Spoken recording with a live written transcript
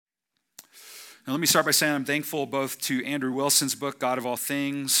Now, let me start by saying I'm thankful both to Andrew Wilson's book, God of All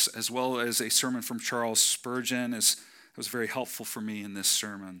Things, as well as a sermon from Charles Spurgeon. It was very helpful for me in this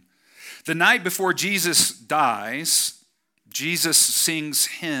sermon. The night before Jesus dies, Jesus sings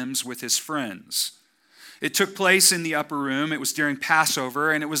hymns with his friends. It took place in the upper room. It was during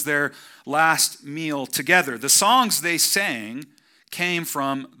Passover, and it was their last meal together. The songs they sang came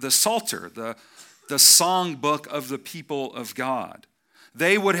from the Psalter, the song book of the people of God.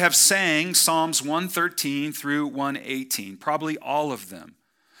 They would have sang Psalms 113 through 118, probably all of them.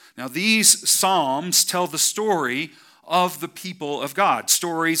 Now, these psalms tell the story of the people of God,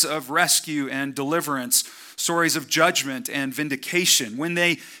 stories of rescue and deliverance, stories of judgment and vindication. When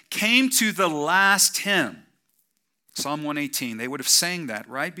they came to the last hymn, Psalm 118, they would have sang that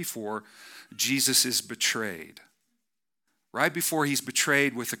right before Jesus is betrayed. Right before he's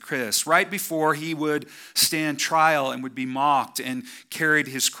betrayed with a kiss, right before he would stand trial and would be mocked and carried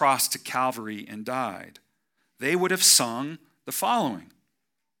his cross to Calvary and died. They would have sung the following: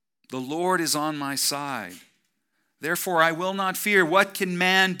 "The Lord is on my side. Therefore I will not fear. What can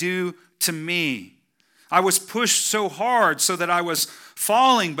man do to me? I was pushed so hard so that I was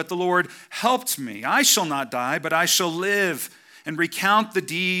falling, but the Lord helped me. I shall not die, but I shall live and recount the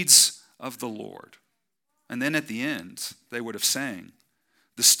deeds of the Lord." And then at the end, they would have sang,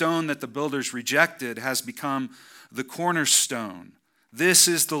 "The stone that the builders rejected has become the cornerstone. This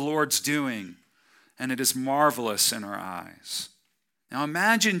is the Lord's doing, and it is marvelous in our eyes." Now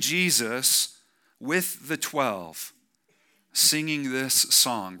imagine Jesus with the 12 singing this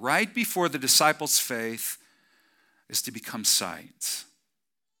song right before the disciples' faith is to become sight.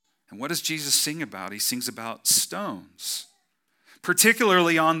 And what does Jesus sing about? He sings about stones.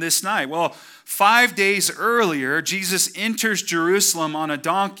 Particularly on this night. Well, 5 days earlier, Jesus enters Jerusalem on a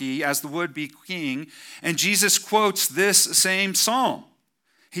donkey as the would-be king, and Jesus quotes this same psalm.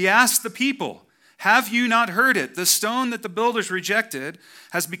 He asks the people, "Have you not heard it? The stone that the builders rejected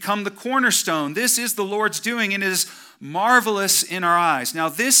has become the cornerstone. This is the Lord's doing, and it is marvelous in our eyes." Now,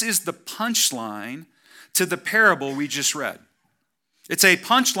 this is the punchline to the parable we just read. It's a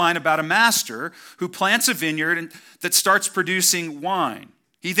punchline about a master who plants a vineyard that starts producing wine.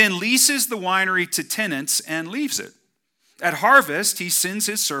 He then leases the winery to tenants and leaves it. At harvest, he sends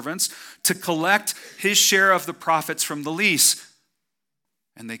his servants to collect his share of the profits from the lease,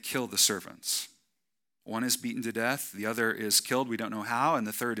 and they kill the servants. One is beaten to death, the other is killed, we don't know how, and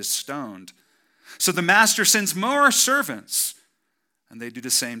the third is stoned. So the master sends more servants, and they do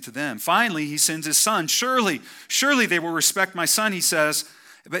the same to them. Finally, he sends his son. Surely they will respect my son, he says.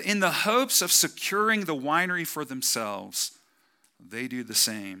 But in the hopes of securing the winery for themselves, they do the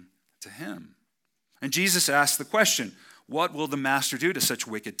same to him. And Jesus asks the question, what will the master do to such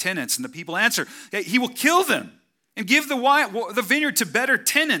wicked tenants? And the people answer, he will kill them and give the vineyard to better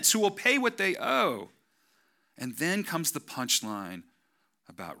tenants who will pay what they owe. And then comes the punchline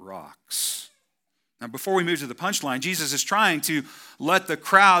about rocks. Now, before we move to the punchline, Jesus is trying to let the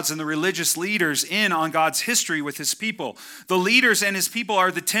crowds and the religious leaders in on God's history with his people. The leaders and his people are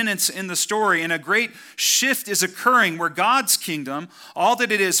the tenants in the story, and a great shift is occurring where God's kingdom, all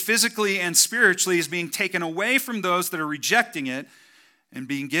that it is physically and spiritually, is being taken away from those that are rejecting it and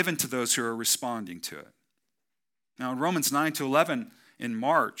being given to those who are responding to it. Now, in Romans 9 to 11 in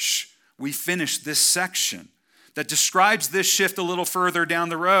March, we finished this section that describes this shift a little further down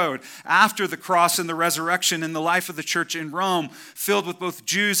the road, after the cross and the resurrection in the life of the church in Rome, filled with both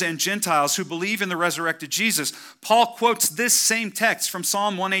Jews and Gentiles who believe in the resurrected Jesus. Paul quotes this same text from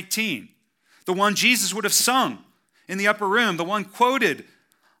Psalm 118, the one Jesus would have sung in the upper room, the one quoted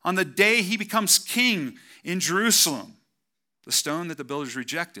on the day he becomes king in Jerusalem. The stone that the builders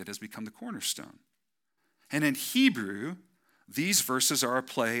rejected has become the cornerstone. And in Hebrew, these verses are a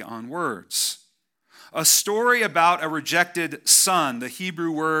play on words. A story about a rejected son, the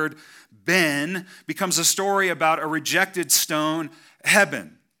Hebrew word ben, becomes a story about a rejected stone,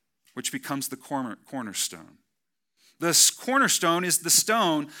 Eben, which becomes the cornerstone. This cornerstone is the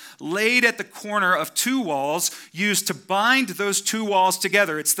stone laid at the corner of two walls used to bind those two walls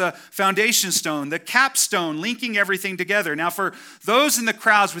together. It's the foundation stone, the capstone linking everything together. Now, for those in the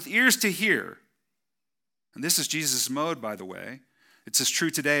crowds with ears to hear, and this is Jesus' mode, by the way, it's as true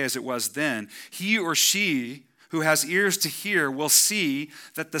today as it was then. He or she who has ears to hear will see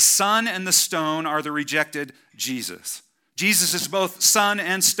that the son and the stone are the rejected Jesus. Jesus is both son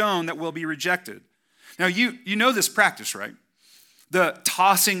and stone that will be rejected. Now, you know this practice, right? The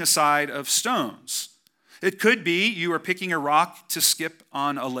tossing aside of stones. It could be you are picking a rock to skip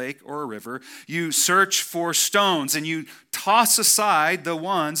on a lake or a river. You search for stones and you toss aside the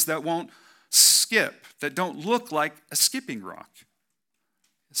ones that won't skip, that don't look like a skipping rock.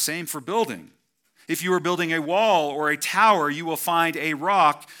 Same for building. If you are building a wall or a tower, you will find a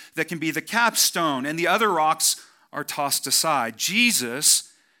rock that can be the capstone, and the other rocks are tossed aside.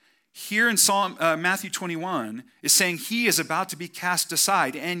 Jesus, here in Matthew 21, is saying he is about to be cast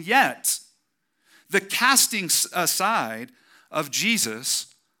aside, and yet the casting aside of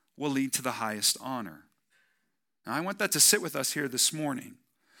Jesus will lead to the highest honor. Now, I want that to sit with us here this morning.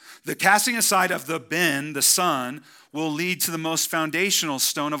 The casting aside of the ben, the son, will lead to the most foundational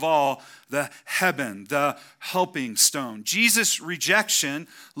stone of all, the Heben, the helping stone. Jesus' rejection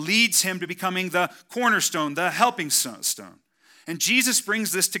leads him to becoming the cornerstone, the helping stone. And Jesus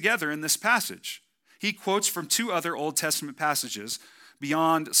brings this together in this passage. He quotes from two other Old Testament passages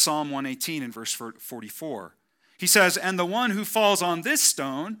beyond Psalm 118 in verse 44. He says, "And the one who falls on this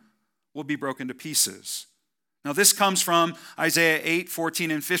stone will be broken to pieces." Now, this comes from Isaiah 8,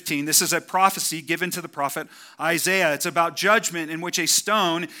 14, and 15. This is a prophecy given to the prophet Isaiah. It's about judgment in which a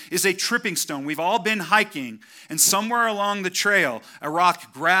stone is a tripping stone. We've all been hiking, and somewhere along the trail, a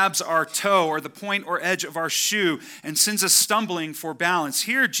rock grabs our toe or the point or edge of our shoe and sends us stumbling for balance.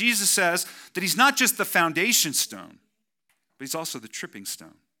 Here, Jesus says that he's not just the foundation stone, but he's also the tripping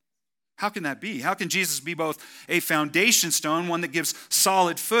stone. How can that be? How can Jesus be both a foundation stone, one that gives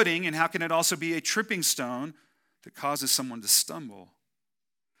solid footing, and how can it also be a tripping stone that causes someone to stumble?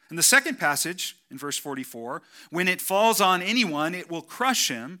 In the second passage, in verse 44, when it falls on anyone, it will crush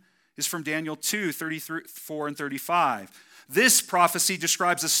him, is from Daniel 2, 34 and 35. This prophecy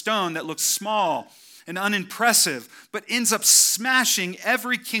describes a stone that looks small and unimpressive, but ends up smashing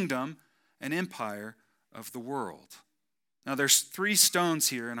every kingdom and empire of the world. Now, there's three stones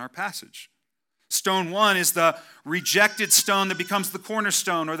here in our passage. Stone one is the rejected stone that becomes the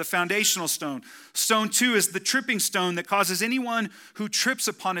cornerstone or the foundational stone. Stone two is the tripping stone that causes anyone who trips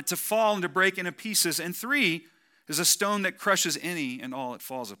upon it to fall and to break into pieces. And three is a stone that crushes any and all it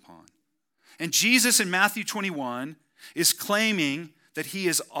falls upon. And Jesus in Matthew 21 is claiming that he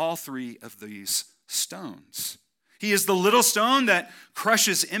is all three of these stones. He is the little stone that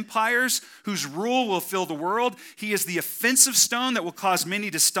crushes empires, whose rule will fill the world. He is the offensive stone that will cause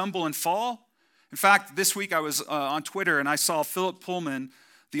many to stumble and fall. In fact, this week I was on Twitter and I saw Philip Pullman,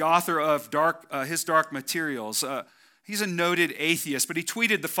 the author of His Dark Materials. He's a noted atheist, but he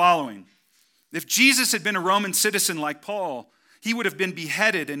tweeted the following: "If Jesus had been a Roman citizen like Paul, he would have been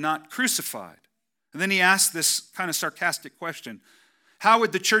beheaded and not crucified." And then he asked this kind of sarcastic question: how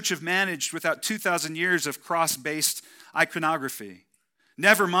would the church have managed without 2,000 years of cross-based iconography?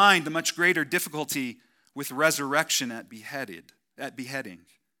 Never mind the much greater difficulty with resurrection at beheading.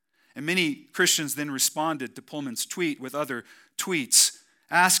 And many Christians then responded to Pullman's tweet with other tweets,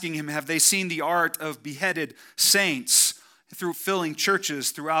 asking him, have they seen the art of beheaded saints through filling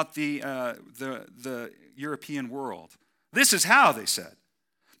churches throughout the European world? This is how, they said.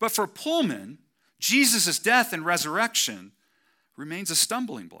 But for Pullman, Jesus' death and resurrection remains a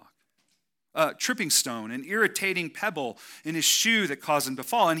stumbling block, a tripping stone, an irritating pebble in his shoe that caused him to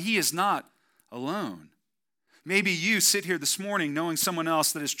fall. And he is not alone. Maybe you sit here this morning knowing someone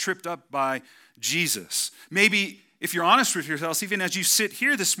else that is tripped up by Jesus. Maybe, if you're honest with yourselves, even as you sit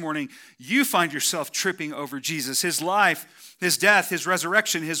here this morning, you find yourself tripping over Jesus, his life, his death, his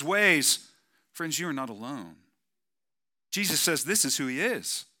resurrection, his ways. Friends, you are not alone. Jesus says this is who he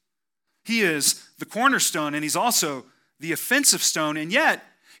is. He is the cornerstone, and he's also the offensive stone, and yet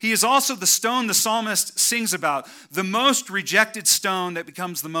he is also the stone the psalmist sings about, the most rejected stone that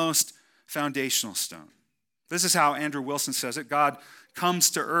becomes the most foundational stone. This is how Andrew Wilson says it. God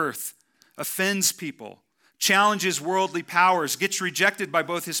comes to earth, offends people, challenges worldly powers, gets rejected by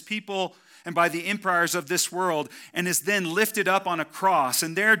both his people and by the empires of this world, and is then lifted up on a cross,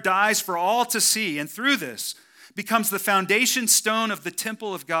 and there dies for all to see, and through this becomes the foundation stone of the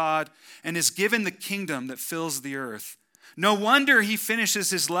temple of God, and is given the kingdom that fills the earth. No wonder he finishes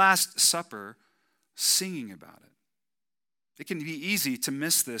his Last Supper singing about it. It can be easy to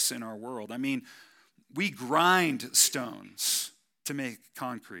miss this in our world. I mean, we grind stones to make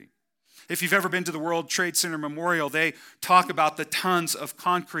concrete. If you've ever been to the World Trade Center Memorial, they talk about the tons of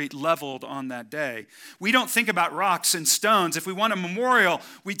concrete leveled on that day. We don't think about rocks and stones. If we want a memorial,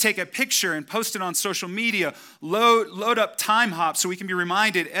 we take a picture and post it on social media, load up time hops so we can be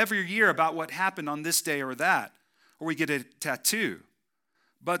reminded every year about what happened on this day or that. Or we get a tattoo.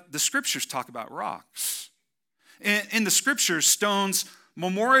 But the scriptures talk about rocks. In the scriptures, stones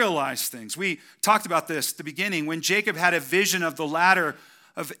memorialize things. We talked about this at the beginning when Jacob had a vision of the ladder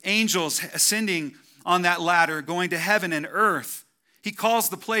of angels ascending on that ladder, going to heaven and earth. He calls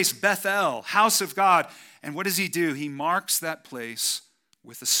the place Bethel, house of God. And what does he do? He marks that place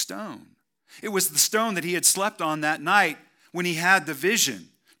with a stone. It was the stone that he had slept on that night when he had the vision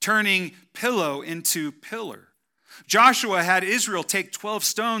turning pillow into pillar. Joshua had Israel take 12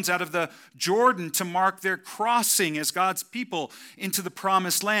 stones out of the Jordan to mark their crossing as God's people into the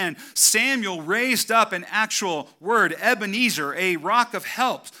promised land. Samuel raised up an actual word, Ebenezer, a rock of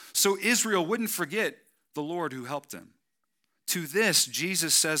help, so Israel wouldn't forget the Lord who helped them. To this,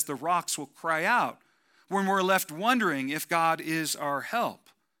 Jesus says the rocks will cry out when we're left wondering if God is our help.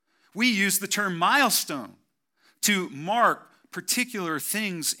 We use the term milestone to mark particular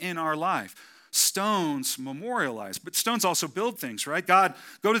things in our life. Stones memorialize, but stones also build things, right?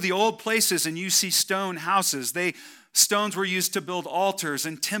 Go to the old places and you see stone houses. Stones were used to build altars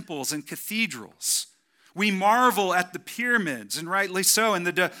and temples and cathedrals. We marvel at the pyramids, and rightly so, and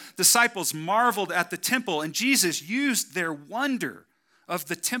the disciples marveled at the temple, and Jesus used their wonder of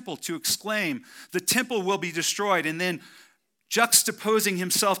the temple to exclaim, the temple will be destroyed, and then juxtaposing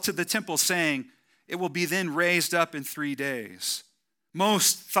himself to the temple, saying, it will be then raised up in 3 days.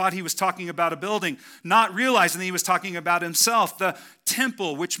 Most thought he was talking about a building, not realizing that he was talking about himself, the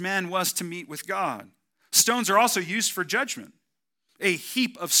temple which man was to meet with God. Stones are also used for judgment. A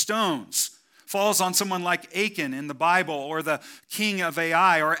heap of stones falls on someone like Achan in the Bible, or the king of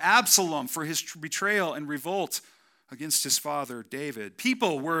Ai, or Absalom for his betrayal and revolt against his father David.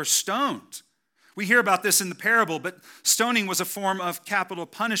 People were stoned. We hear about this in the parable, but stoning was a form of capital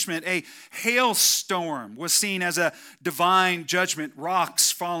punishment. A hailstorm was seen as a divine judgment,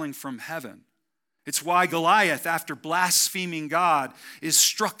 rocks falling from heaven. It's why Goliath, after blaspheming God, is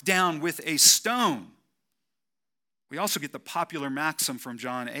struck down with a stone. We also get the popular maxim from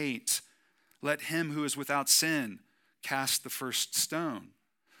John 8, let him who is without sin cast the first stone.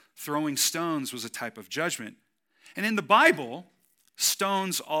 Throwing stones was a type of judgment. And in the Bible,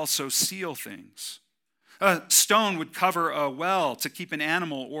 stones also seal things. A stone would cover a well to keep an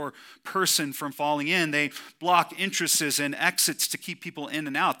animal or person from falling in. They block entrances and exits to keep people in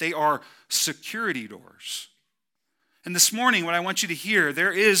and out. They are security doors. And this morning, what I want you to hear,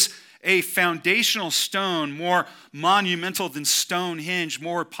 there is a foundational stone more monumental than Stonehenge,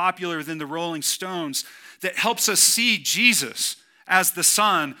 more popular than the Rolling Stones, that helps us see Jesus as the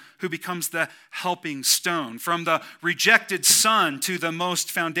Son who becomes the helping stone, from the rejected son to the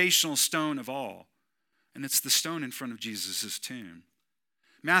most foundational stone of all. And it's the stone in front of Jesus' tomb.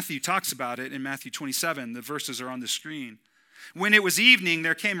 Matthew talks about it in Matthew 27. The verses are on the screen. When it was evening,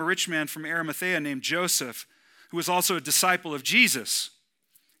 there came a rich man from Arimathea named Joseph, who was also a disciple of Jesus.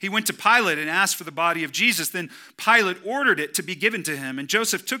 He went to Pilate and asked for the body of Jesus. Then Pilate ordered it to be given to him. And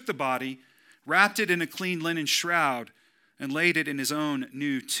Joseph took the body, wrapped it in a clean linen shroud, and laid it in his own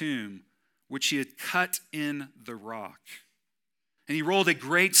new tomb, which he had cut in the rock. And he rolled a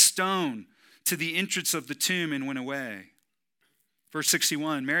great stone to the entrance of the tomb and went away. Verse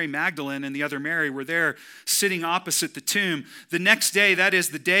 61, Mary Magdalene and the other Mary were there sitting opposite the tomb. The next day, that is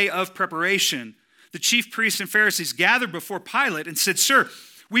the day of preparation, the chief priests and Pharisees gathered before Pilate and said, Sir,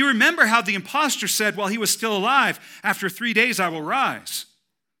 we remember how the impostor said while he was still alive, after 3 days I will rise.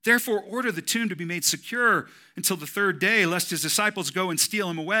 Therefore, order the tomb to be made secure until the 3rd day, lest his disciples go and steal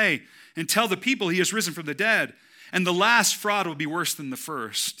him away and tell the people he has risen from the dead. And the last fraud will be worse than the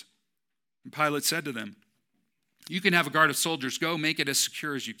first. And Pilate said to them, you can have a guard of soldiers. Go, make it as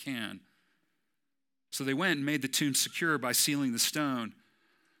secure as you can. So they went and made the tomb secure by sealing the stone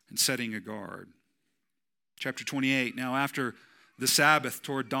and setting a guard. Chapter 28, now after the Sabbath,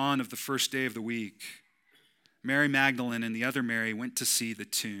 toward dawn of the first day of the week, Mary Magdalene and the other Mary went to see the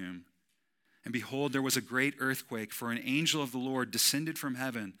tomb. And behold, there was a great earthquake, for an angel of the Lord descended from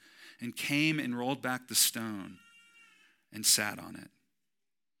heaven and came and rolled back the stone and sat on it.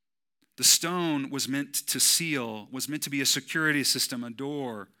 The stone was meant to seal, was meant to be a security system, a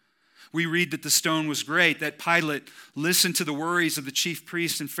door. We read that the stone was great, that Pilate listened to the worries of the chief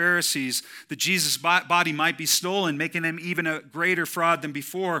priests and Pharisees, that Jesus' body might be stolen, making him even a greater fraud than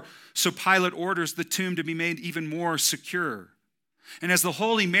before. So Pilate orders the tomb to be made even more secure. And as the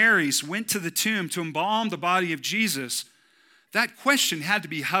Holy Marys went to the tomb to embalm the body of Jesus, that question had to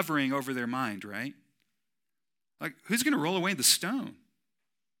be hovering over their mind, right? Like, who's going to roll away the stone?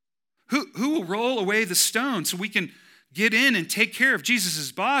 Who will roll away the stone so we can get in and take care of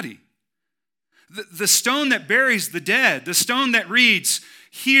Jesus' body? The stone that buries the dead, the stone that reads,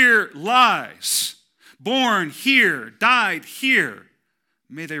 here lies, born here, died here.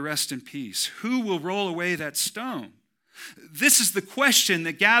 May they rest in peace. Who will roll away that stone? This is the question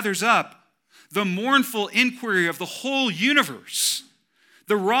that gathers up the mournful inquiry of the whole universe.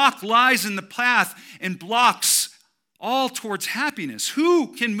 The rock lies in the path and blocks all towards happiness.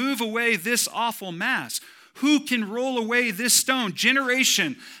 Who can move away this awful mass? Who can roll away this stone?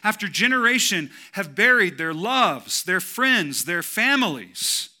 Generation after generation have buried their loves, their friends, their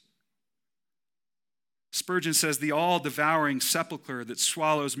families. Spurgeon says, the all-devouring sepulcher that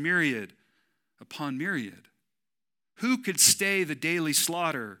swallows myriad upon myriad. Who could stay the daily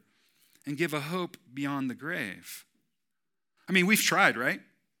slaughter and give a hope beyond the grave? I mean, we've tried, right?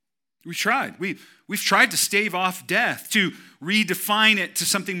 We've tried. We've tried to stave off death, to redefine it to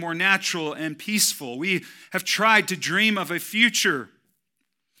something more natural and peaceful. We have tried to dream of a future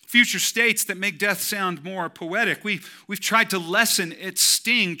states that make death sound more poetic. We've tried to lessen its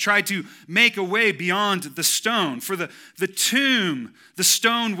sting, tried to make a way beyond the stone. For the tomb, the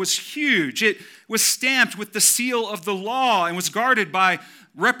stone was huge. It was stamped with the seal of the law and was guarded by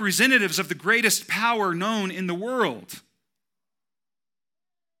representatives of the greatest power known in the world.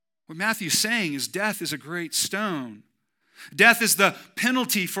 What Matthew's saying is death is a great stone. Death is the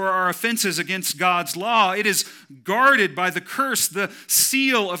penalty for our offenses against God's law. It is guarded by the curse, the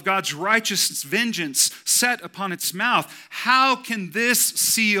seal of God's righteous vengeance set upon its mouth. How can this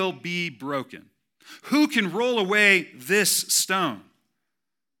seal be broken? Who can roll away this stone?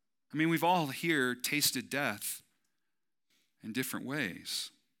 I mean, we've all here tasted death in different ways.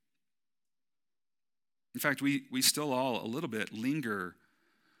 In fact, we still all a little bit linger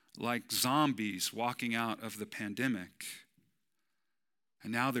like zombies walking out of the pandemic.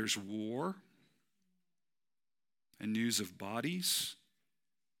 And now there's war and news of bodies,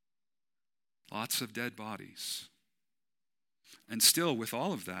 lots of dead bodies. And still, with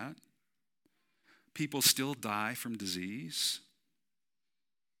all of that, people still die from disease.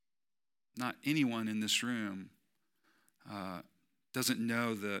 Not anyone in this room doesn't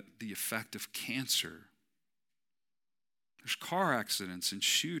know the effect of cancer. There's car accidents and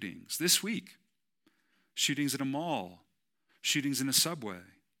shootings. This week, shootings at a mall, shootings in a subway,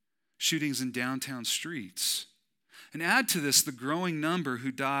 shootings in downtown streets. And add to this the growing number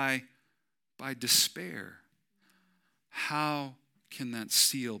who die by despair. How can that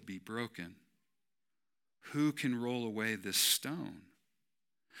seal be broken? Who can roll away this stone?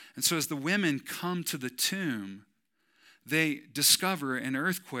 And so as the women come to the tomb, they discover an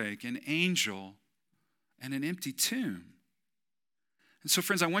earthquake, an angel, and an empty tomb. And so,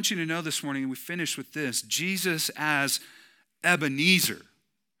 friends, I want you to know this morning, and we finish with this, Jesus as Ebenezer,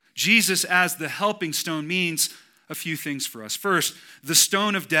 Jesus as the helping stone means a few things for us. First, the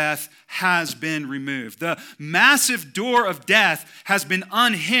stone of death has been removed. The massive door of death has been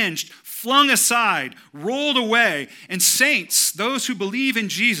unhinged, flung aside, rolled away, and saints, those who believe in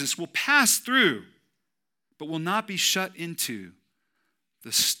Jesus, will pass through, but will not be shut into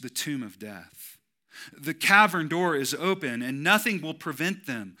the tomb of death. The cavern door is open, and nothing will prevent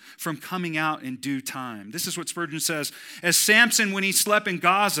them from coming out in due time. This is what Spurgeon says. As Samson, when he slept in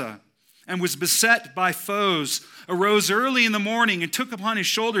Gaza and was beset by foes, arose early in the morning and took upon his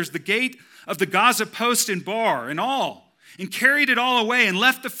shoulders the gate of the Gaza post and bar and all, and carried it all away and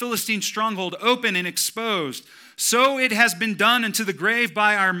left the Philistine stronghold open and exposed. So it has been done unto the grave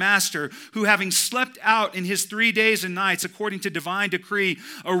by our master, who having slept out in his 3 days and nights according to divine decree,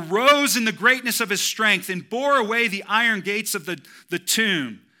 arose in the greatness of his strength and bore away the iron gates of the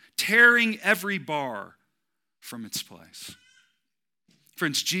tomb, tearing every bar from its place.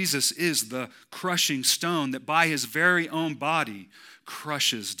 Friends, Jesus is the crushing stone that by his very own body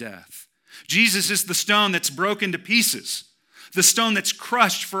crushes death. Jesus is the stone that's broken to pieces, the stone that's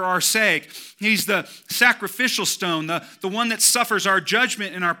crushed for our sake. He's the sacrificial stone, the one that suffers our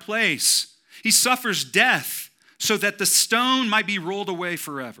judgment in our place. He suffers death so that the stone might be rolled away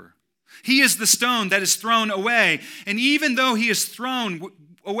forever. He is the stone that is thrown away. And even though he is thrown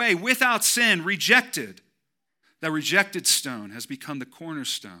away without sin, rejected, that rejected stone has become the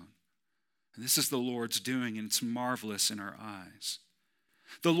cornerstone. And this is the Lord's doing, and it's marvelous in our eyes.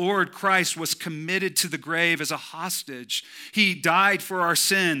 The Lord Christ was committed to the grave as a hostage. He died for our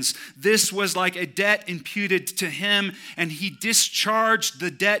sins. This was like a debt imputed to him, and he discharged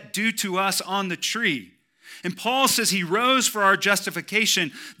the debt due to us on the tree. And Paul says he rose for our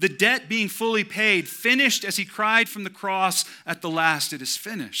justification, the debt being fully paid, finished as he cried from the cross at the last, it is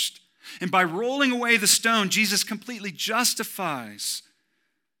finished. And by rolling away the stone, Jesus completely justifies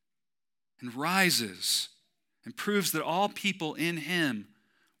and rises and proves that all people in him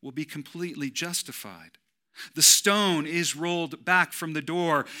will be completely justified. The stone is rolled back from the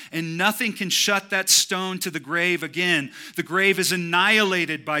door, and nothing can shut that stone to the grave again. The grave is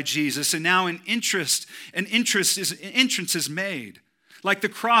annihilated by Jesus, and now an entrance is made. Like the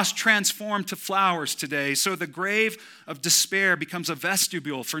cross transformed to flowers today, so the grave of despair becomes a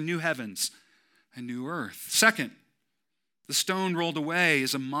vestibule for new heavens and new earth. Second, the stone rolled away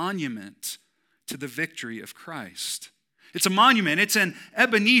is a monument to the victory of Christ. It's a monument. It's an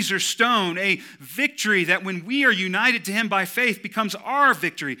Ebenezer stone, a victory that when we are united to him by faith becomes our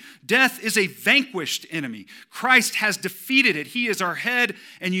victory. Death is a vanquished enemy. Christ has defeated it. He is our head,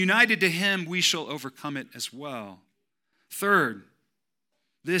 and united to him, we shall overcome it as well. Third,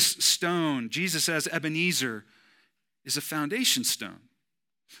 this stone, Jesus says Ebenezer, is a foundation stone.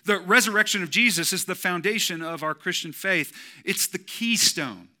 The resurrection of Jesus is the foundation of our Christian faith. It's the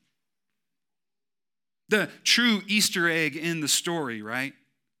keystone. The true Easter egg in the story, right?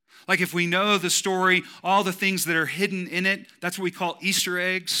 Like if we know the story, all the things that are hidden in it, that's what we call Easter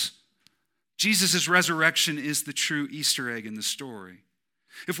eggs. Jesus' resurrection is the true Easter egg in the story.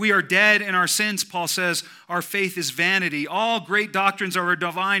 If we are dead in our sins, Paul says, our faith is vanity. All great doctrines of our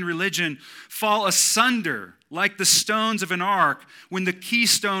divine religion fall asunder like the stones of an ark when the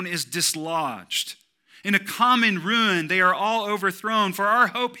keystone is dislodged. In a common ruin, they are all overthrown, for our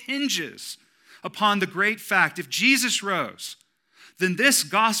hope hinges upon the great fact, if Jesus rose, then this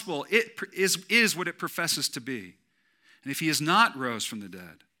gospel is what it professes to be. And if he is not rose from the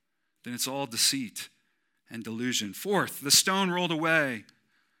dead, then it's all deceit and delusion. Fourth, the stone rolled away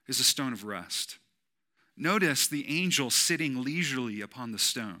is a stone of rest. Notice the angel sitting leisurely upon the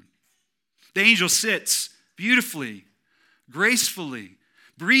stone. The angel sits beautifully, gracefully,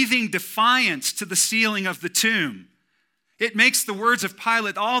 breathing defiance to the ceiling of the tomb. It makes the words of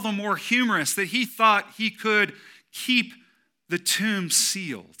Pilate all the more humorous that he thought he could keep the tomb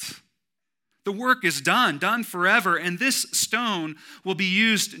sealed. The work is done forever, and this stone will be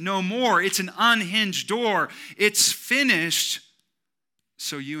used no more. It's an unhinged door. It's finished,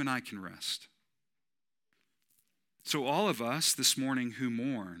 so you and I can rest. So all of us this morning who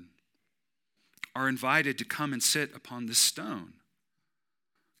mourn are invited to come and sit upon this stone.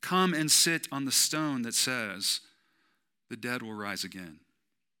 Come and sit on the stone that says, the dead will rise again.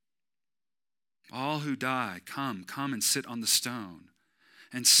 All who die, come and sit on the stone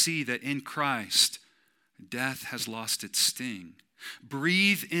and see that in Christ, death has lost its sting.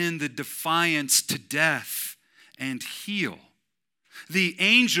 Breathe in the defiance to death and heal. The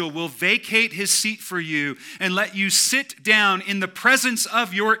angel will vacate his seat for you and let you sit down in the presence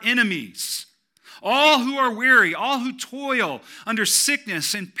of your enemies. All who are weary, all who toil under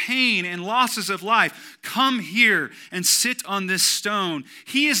sickness and pain and losses of life, come here and sit on this stone.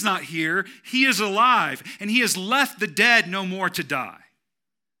 He is not here, he is alive, and he has left the dead no more to die.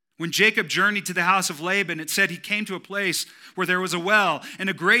 When Jacob journeyed to the house of Laban, it said he came to a place where there was a well, and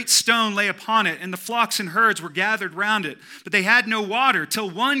a great stone lay upon it, and the flocks and herds were gathered round it. But they had no water, till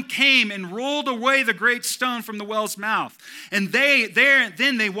one came and rolled away the great stone from the well's mouth. And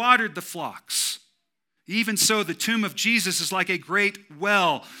then they watered the flocks. Even so, the tomb of Jesus is like a great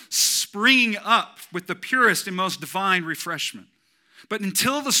well springing up with the purest and most divine refreshment. But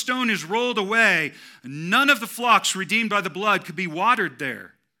until the stone is rolled away, none of the flocks redeemed by the blood could be watered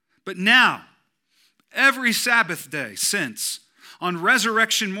there. But now, every Sabbath day since, on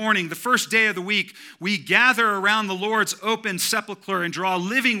resurrection morning, the first day of the week, we gather around the Lord's open sepulchre and draw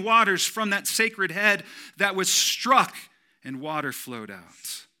living waters from that sacred head that was struck, and water flowed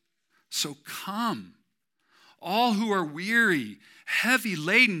out. So come. All who are weary, heavy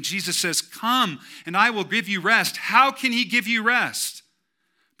laden, Jesus says, come and I will give you rest. How can he give you rest?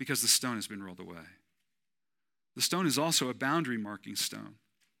 Because the stone has been rolled away. The stone is also a boundary marking stone.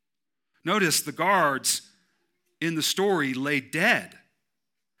 Notice the guards in the story lay dead.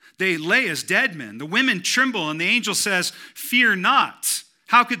 They lay as dead men. The women tremble and the angel says, fear not.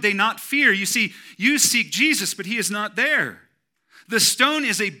 How could they not fear? You see, you seek Jesus, but he is not there. The stone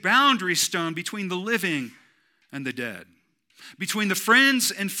is a boundary stone between the living and the dead, between the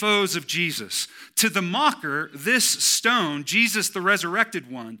friends and foes of Jesus. To the mocker, this stone, Jesus the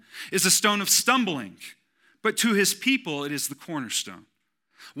resurrected one, is a stone of stumbling, but to his people it is the cornerstone,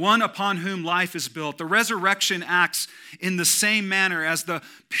 one upon whom life is built. The resurrection acts in the same manner as the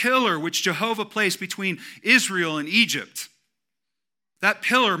pillar which Jehovah placed between Israel and Egypt. That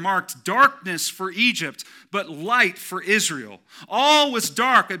pillar marked darkness for Egypt, but light for Israel. All was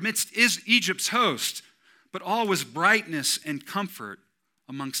dark amidst Egypt's host, but all was brightness and comfort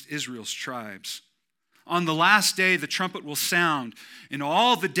amongst Israel's tribes. On the last day, the trumpet will sound, and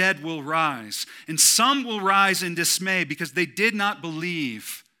all the dead will rise. And some will rise in dismay because they did not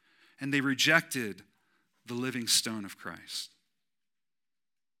believe, and they rejected the living stone of Christ.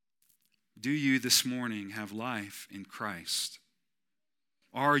 Do you this morning have life in Christ?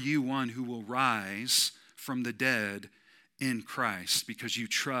 Are you one who will rise from the dead in Christ because you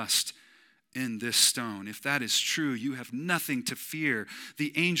trust in this stone? If that is true, you have nothing to fear.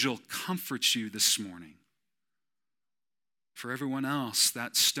 The angel comforts you this morning. For everyone else,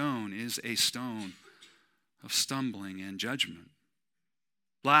 that stone is a stone of stumbling and judgment.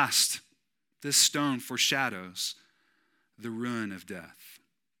 Last, this stone foreshadows the ruin of death.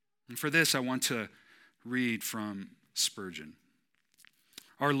 And for this, I want to read from Spurgeon.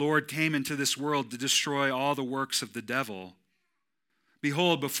 Our Lord came into this world to destroy all the works of the devil.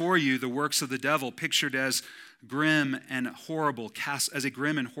 Behold, before you the works of the devil, pictured as a grim and horrible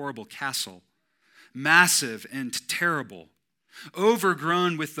castle, massive and terrible,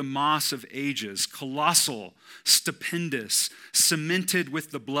 overgrown with the moss of ages, colossal, stupendous, cemented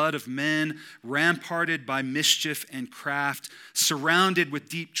with the blood of men, ramparted by mischief and craft, surrounded with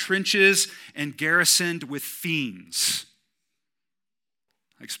deep trenches and garrisoned with fiends.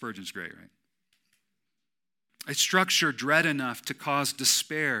 Like Spurgeon's great, right? A structure dread enough to cause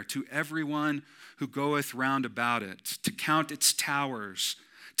despair to everyone who goeth round about it, to count its towers,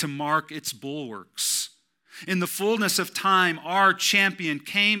 to mark its bulwarks. In the fullness of time, our champion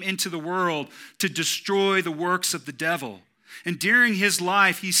came into the world to destroy the works of the devil. And during his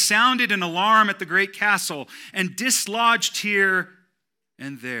life, he sounded an alarm at the great castle and dislodged here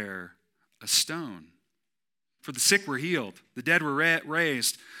and there a stone. For the sick were healed, the dead were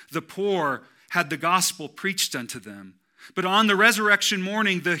raised, the poor had the gospel preached unto them. But on the resurrection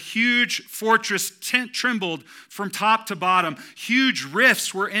morning, the huge fortress trembled from top to bottom. Huge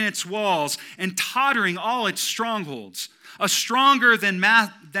rifts were in its walls and tottering all its strongholds. A stronger than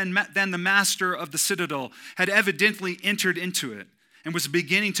the master of the citadel had evidently entered into it and was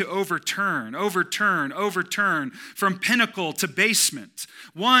beginning to overturn from pinnacle to basement.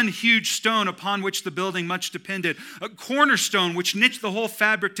 One huge stone upon which the building much depended, a cornerstone which knit the whole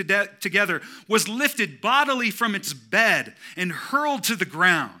fabric together, was lifted bodily from its bed and hurled to the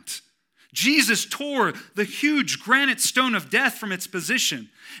ground. Jesus tore the huge granite stone of death from its position,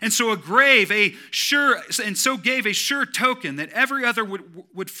 and so gave a sure token that every other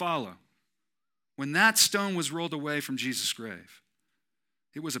would follow. When that stone was rolled away from Jesus' grave,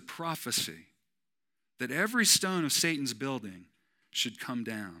 it was a prophecy that every stone of Satan's building should come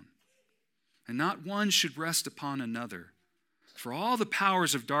down, and not one should rest upon another, for all the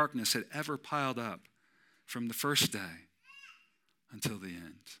powers of darkness had ever piled up from the first day until the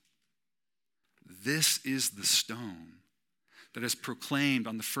end. This is the stone that is proclaimed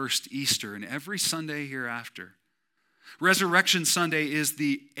on the first Easter and every Sunday hereafter. Resurrection Sunday is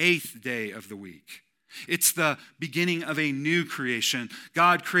the 8th day of the week. It's the beginning of a new creation.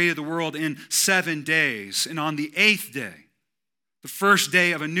 God created the world in 7 days, and on the 8th day, the first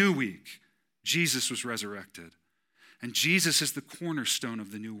day of a new week, Jesus was resurrected. And Jesus is the cornerstone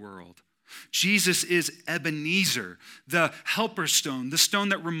of the new world. Jesus is Ebenezer, the helper stone, the stone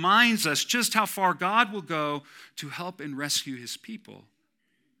that reminds us just how far God will go to help and rescue his people.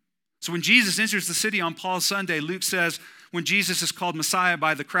 So when Jesus enters the city on Palm Sunday, Luke says, when Jesus is called Messiah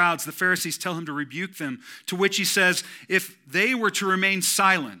by the crowds, the Pharisees tell him to rebuke them, to which he says, if they were to remain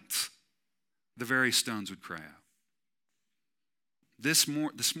silent, the very stones would cry out. This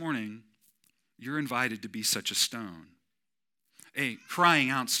morning, you're invited to be such a stone, a crying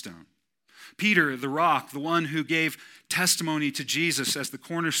out stone. Peter, the rock, the one who gave testimony to Jesus as the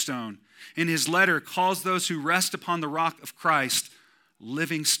cornerstone, in his letter calls those who rest upon the rock of Christ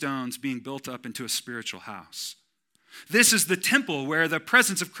living stones being built up into a spiritual house. This is the temple where the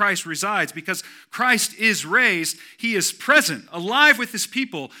presence of Christ resides. Because Christ is raised, he is present, alive with his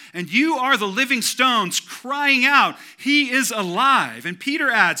people, and you are the living stones crying out, he is alive. And Peter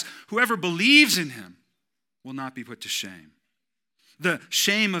adds, whoever believes in him will not be put to shame. The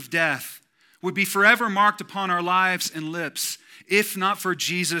shame of death would be forever marked upon our lives and lips, if not for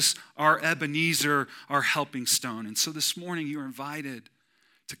Jesus, our Ebenezer, our helping stone. And so this morning you are invited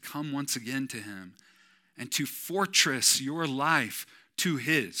to come once again to him and to fortress your life to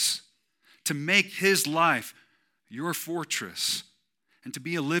his, to make his life your fortress, and to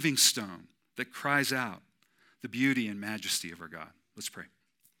be a living stone that cries out the beauty and majesty of our God. Let's pray.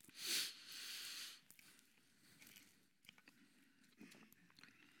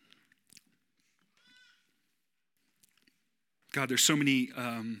 God, there's so many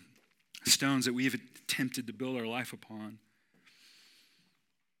stones that we've attempted to build our life upon.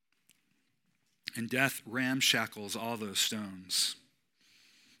 And death ramshackles all those stones,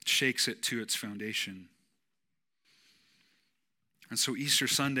 shakes it to its foundation. And so Easter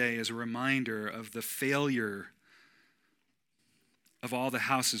Sunday is a reminder of the failure of all the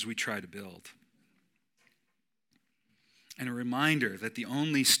houses we try to build. And a reminder that the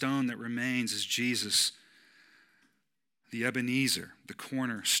only stone that remains is Jesus, the Ebenezer, the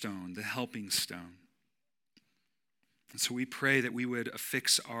cornerstone, the helping stone. And so we pray that we would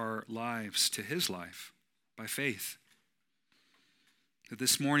affix our lives to his life by faith. That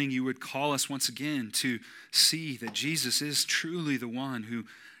this morning you would call us once again to see that Jesus is truly the one who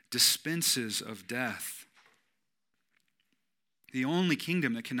dispenses of death, the only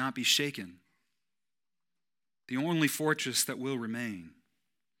kingdom that cannot be shaken, the only fortress that will remain.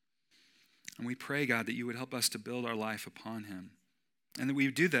 And we pray, God, that you would help us to build our life upon him. And that we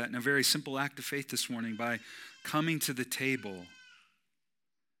would do that in a very simple act of faith this morning by coming to the table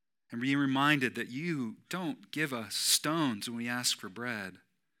and being reminded that you don't give us stones when we ask for bread,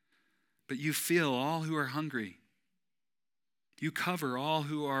 but you fill all who are hungry. You cover all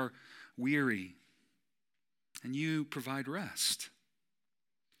who are weary, and you provide rest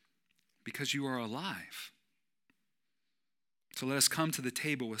because you are alive. So let us come to the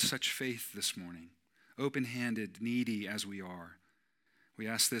table with such faith this morning, open-handed, needy as we are. We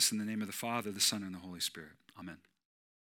ask this in the name of the Father, the Son, and the Holy Spirit. Amen.